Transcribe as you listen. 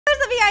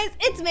Hi guys,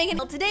 it's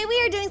Megan. Today we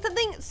are doing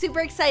something super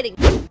exciting.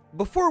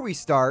 Before we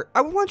start,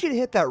 I want you to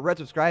hit that red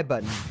subscribe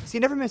button so you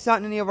never miss out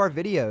on any of our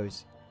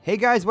videos. Hey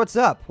guys, what's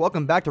up?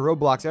 Welcome back to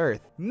Roblox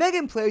Earth.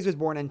 MeganPlays was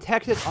born in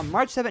Texas on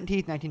March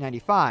 17,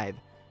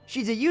 1995.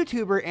 She's a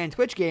YouTuber and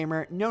Twitch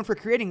gamer known for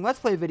creating Let's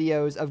Play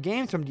videos of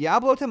games from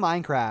Diablo to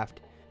Minecraft.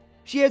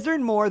 She has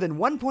earned more than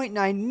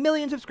 1.9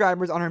 million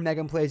subscribers on her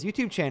MeganPlays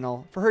YouTube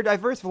channel for her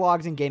diverse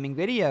vlogs and gaming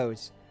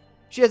videos.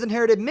 She has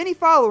inherited many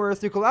followers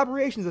through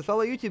collaborations with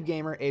fellow YouTube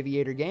gamer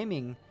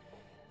AviatorGaming.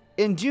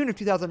 In June of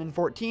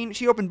 2014,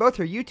 she opened both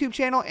her YouTube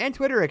channel and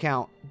Twitter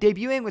account,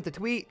 debuting with the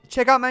tweet,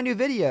 "Check out my new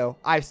video,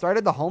 I've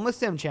started the Homeless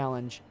Sim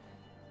Challenge."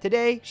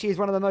 Today, she is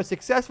one of the most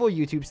successful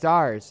YouTube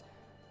stars.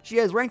 She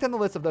has ranked on the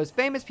list of those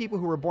famous people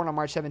who were born on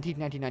March 17,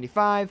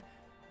 1995,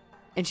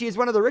 and she is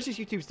one of the richest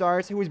YouTube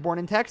stars who was born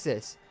in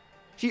Texas.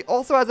 She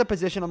also has a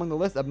position among the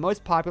list of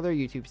most popular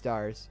YouTube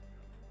stars.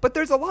 But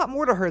there's a lot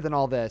more to her than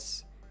all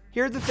this.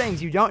 Here are the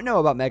things you don't know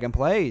about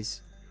MeganPlays.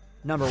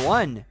 Number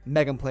 1.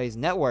 MeganPlays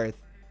net worth.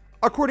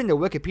 According to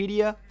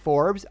Wikipedia,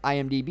 Forbes,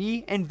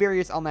 IMDb, and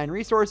various online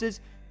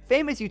resources,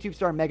 famous YouTube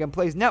star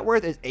MeganPlays' net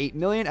worth is $8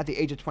 million at the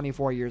age of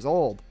 24 years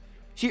old.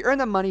 She earned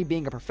the money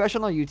being a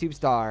professional YouTube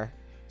star.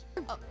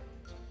 Oh.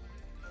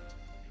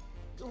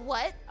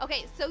 What?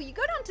 Okay, so you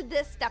go down to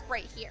this step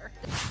right here.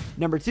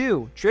 Number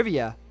 2.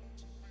 Trivia.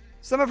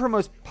 Some of her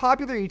most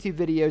popular YouTube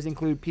videos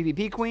include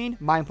PvP Queen,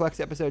 Mineplex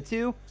Episode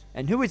 2,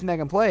 and Who is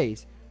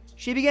MeganPlays?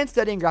 She began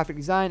studying graphic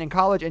design in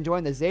college and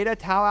joined the Zeta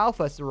Tau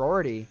Alpha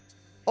sorority.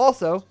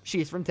 Also,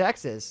 she's from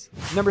Texas.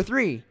 Number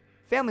 3.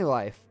 Family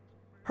life.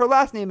 Her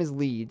last name is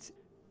Leeds.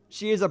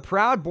 She is a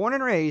proud born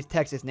and raised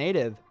Texas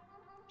native.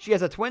 She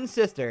has a twin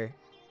sister.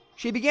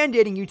 She began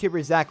dating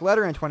YouTuber Zach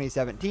Letter in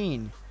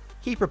 2017.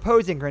 He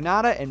proposed in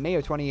Granada in May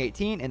of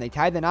 2018 and they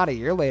tied the knot a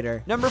year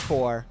later. Number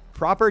 4.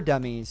 Proper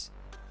Dummies.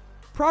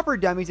 Proper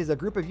Dummies is a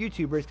group of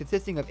YouTubers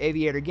consisting of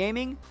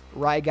AviatorGaming,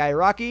 Rye Guy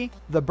Rocky,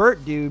 The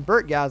Burt Dude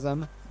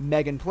Burtgasm,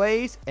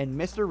 MeganPlays, and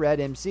Mr.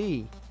 Red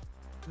MC.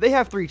 They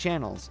have 3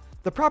 channels.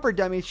 The Proper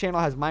Dummies channel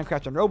has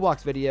Minecraft and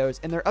Roblox videos,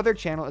 and their other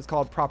channel is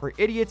called Proper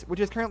Idiots, which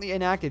is currently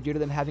inactive due to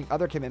them having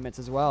other commitments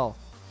as well,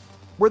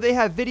 where they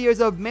have videos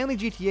of mainly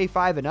GTA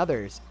 5 and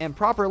others, and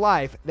Proper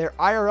Life, their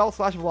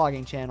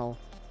IRL/vlogging channel.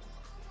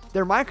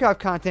 Their Minecraft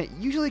content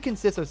usually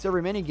consists of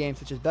server minigames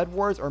such as Bed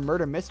Wars or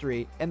Murder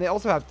Mystery, and they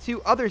also have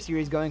 2 other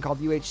series going called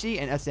UHC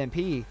and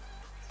SMP.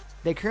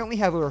 They currently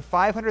have over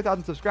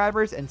 500,000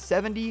 subscribers and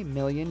 70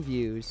 million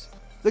views.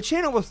 The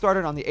channel was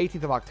started on the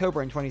 18th of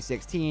October in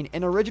 2016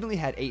 and originally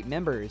had 8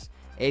 members: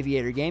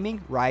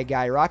 AviatorGaming, Rye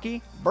Guy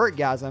Rocky,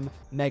 Burtgasm,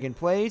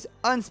 MeganPlays,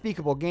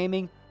 Unspeakable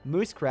Gaming,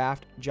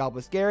 Moosecraft,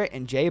 Jobless Garrett,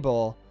 and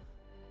J-Bull.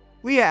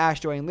 Leah Ash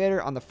joined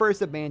later on the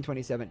 1st of May in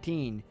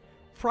 2017.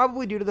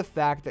 Probably due to the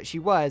fact that she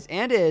was,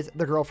 and is,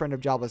 the girlfriend of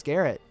Jobless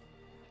Garrett.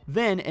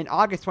 Then, in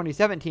August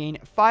 2017,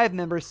 5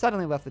 members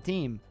suddenly left the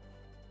team: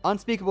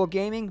 Unspeakable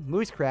Gaming,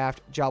 Moosecraft,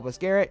 Jobless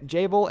Garrett,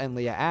 J-Bull, and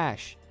Leah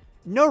Ash.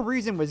 No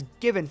reason was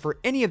given for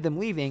any of them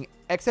leaving,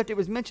 except it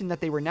was mentioned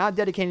that they were now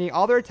dedicating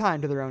all their time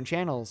to their own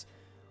channels,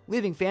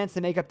 leaving fans to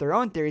make up their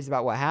own theories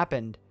about what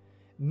happened.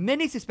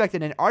 Many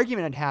suspected an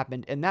argument had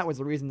happened, and that was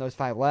the reason those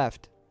 5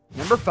 left.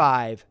 Number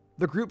 5.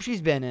 The group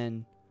she's been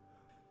in.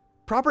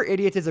 Proper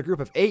Idiots is a group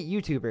of 8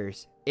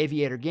 YouTubers: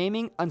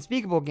 AviatorGaming,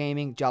 Unspeakable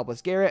Gaming,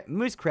 Jobless Garrett,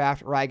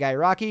 Moosecraft, Rye Guy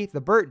Rocky,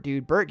 The Burt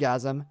Dude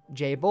Burtgasm,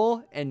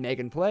 J-Bull, and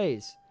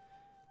MeganPlays.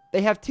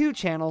 They have 2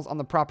 channels on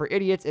the Proper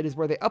Idiots. It is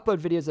where they upload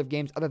videos of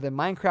games other than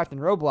Minecraft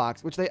and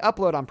Roblox, which they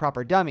upload on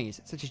Proper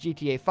Dummies, such as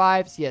GTA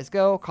 5,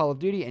 CSGO, Call of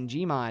Duty, and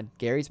Gmod,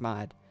 Gary's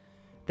Mod.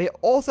 They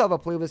also have a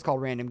playlist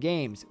called Random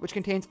Games, which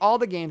contains all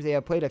the games they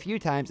have played a few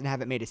times and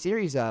haven't made a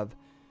series of.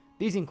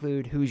 These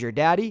include Who's Your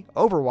Daddy,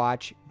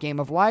 Overwatch, Game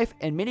of Life,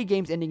 and mini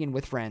games ending in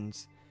With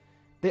Friends.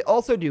 They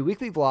also do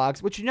weekly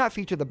vlogs, which do not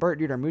feature the Burt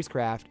Dude or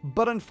Moosecraft,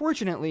 but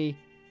unfortunately,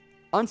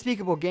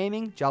 Unspeakable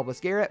Gaming,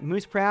 Jobless Garrett,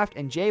 Moosecraft,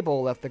 and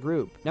J-Bull left the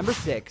group. Number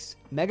 6.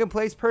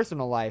 MeganPlays'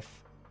 personal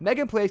life.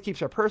 MeganPlays keeps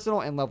her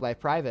personal and love life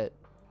private.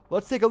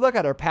 Let's take a look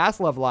at her past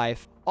love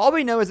life. All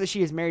we know is that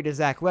she is married to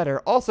Zach Letter,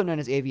 also known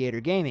as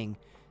AviatorGaming.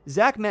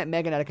 Zach met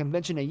Megan at a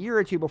convention a year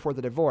or 2 before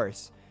the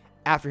divorce.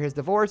 After his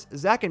divorce,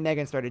 Zach and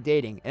Megan started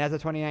dating, and as of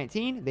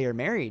 2019, they are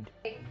married.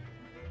 My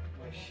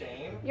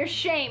shame? Your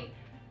shame.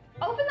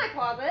 Open that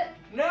closet.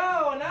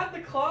 No, not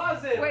the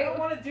closet. Wait. I don't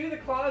want to do the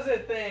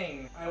closet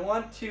thing. I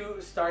want to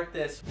start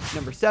this.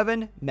 Number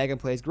 7.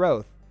 MeganPlays'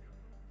 growth.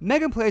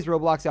 MeganPlays'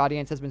 Roblox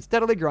audience has been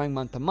steadily growing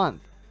month to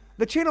month.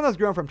 The channel has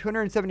grown from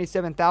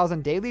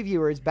 277,000 daily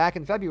viewers back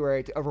in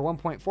February to over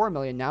 1.4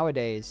 million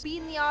nowadays.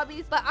 Being the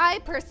obbies, but I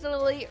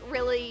personally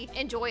really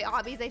enjoy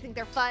obbies. I think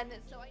they're fun.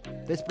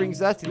 This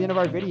brings us to the end of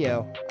our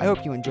video. I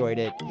hope you enjoyed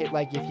it. Hit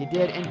like if you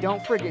did, and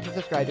don't forget to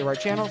subscribe to our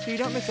channel so you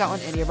don't miss out on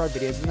any of our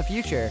videos in the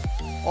future.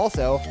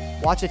 Also,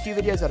 watch the 2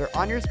 videos that are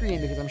on your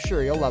screen because I'm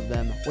sure you'll love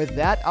them. With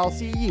that, I'll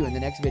see you in the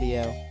next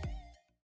video.